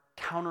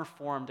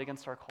counterformed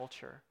against our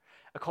culture,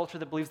 a culture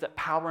that believes that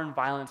power and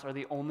violence are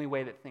the only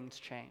way that things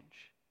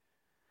change.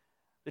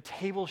 The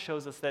table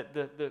shows us that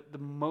the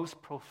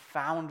most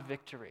profound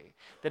victory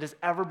that has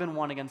ever been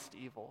won against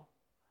evil,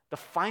 the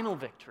final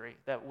victory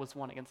that was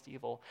won against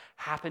evil,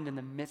 happened in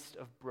the midst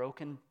of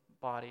broken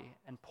body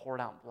and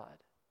poured out blood.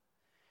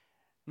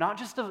 Not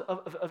just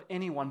of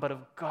anyone, but of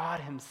God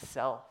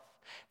himself.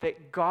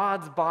 That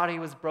God's body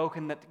was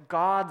broken, that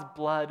God's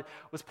blood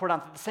was poured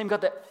out. That the same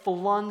God that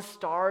flung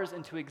stars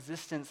into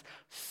existence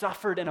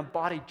suffered in a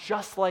body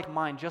just like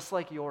mine, just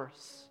like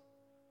yours.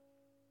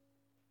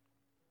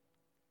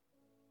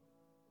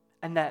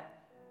 And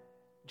that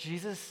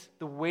Jesus,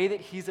 the way that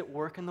he's at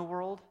work in the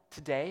world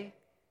today,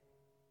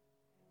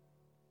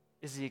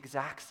 is the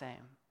exact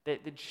same.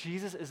 That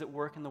Jesus is at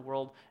work in the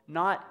world,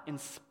 not in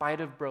spite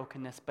of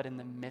brokenness, but in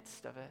the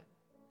midst of it.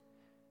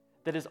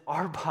 That as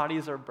our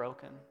bodies are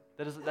broken,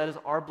 that is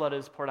our blood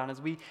is poured out,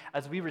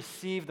 as we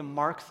receive the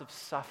marks of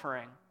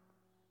suffering,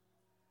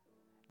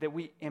 that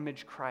we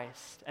image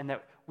Christ, and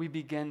that we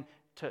begin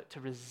to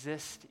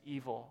resist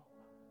evil,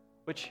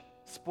 which,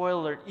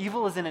 spoiler alert,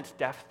 evil is in its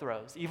death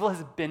throes. Evil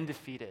has been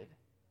defeated.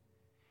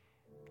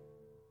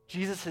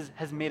 Jesus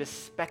has made a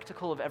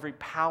spectacle of every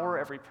power,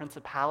 every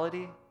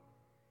principality.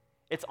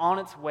 It's on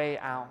its way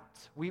out.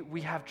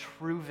 We have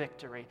true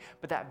victory,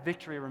 but that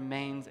victory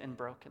remains in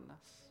brokenness.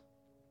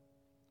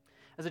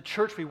 As a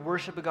church, we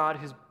worship a God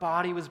whose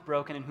body was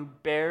broken and who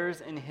bears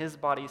in his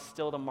body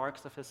still the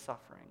marks of his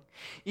suffering.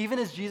 Even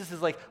as Jesus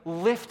is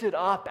lifted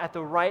up at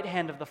the right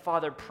hand of the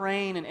Father,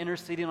 praying and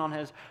interceding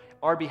on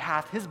our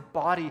behalf, his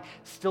body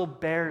still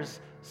bears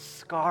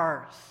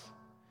scars.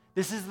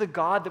 This is the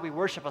God that we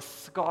worship, a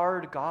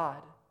scarred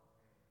God.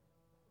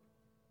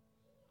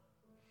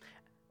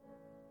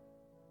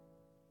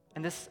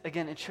 And this,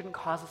 again, it shouldn't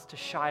cause us to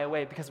shy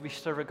away because we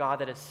serve a God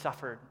that has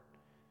suffered,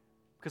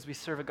 because we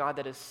serve a God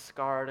that is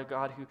scarred, a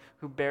God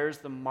who bears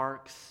the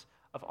marks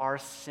of our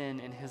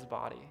sin in his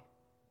body.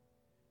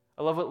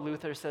 I love what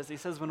Luther says. He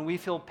says, when we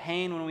feel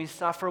pain, when we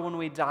suffer, when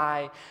we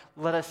die,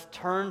 let us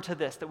turn to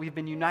this, that we've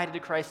been united to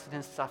Christ in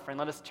his suffering.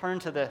 Let us turn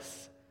to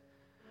this,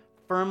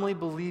 firmly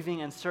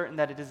believing and certain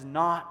that it is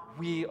not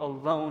we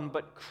alone,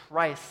 but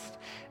Christ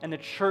and the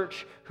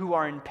church who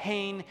are in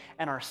pain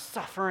and are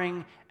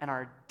suffering and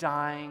are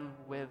dying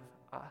with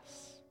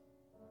us.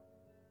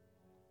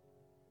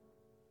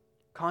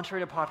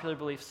 Contrary to popular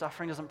belief,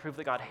 suffering doesn't prove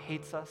that God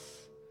hates us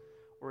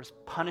or is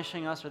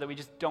punishing us or that we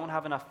just don't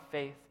have enough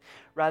faith.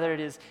 Rather, it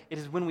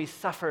is when we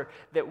suffer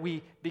that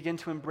we begin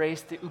to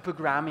embrace the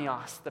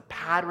upogramios, the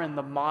pattern,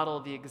 the model,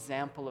 the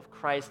example of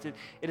Christ. It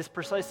is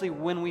precisely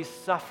when we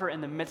suffer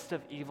in the midst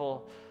of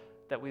evil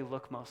that we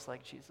look most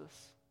like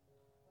Jesus.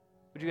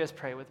 Would you guys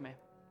pray with me?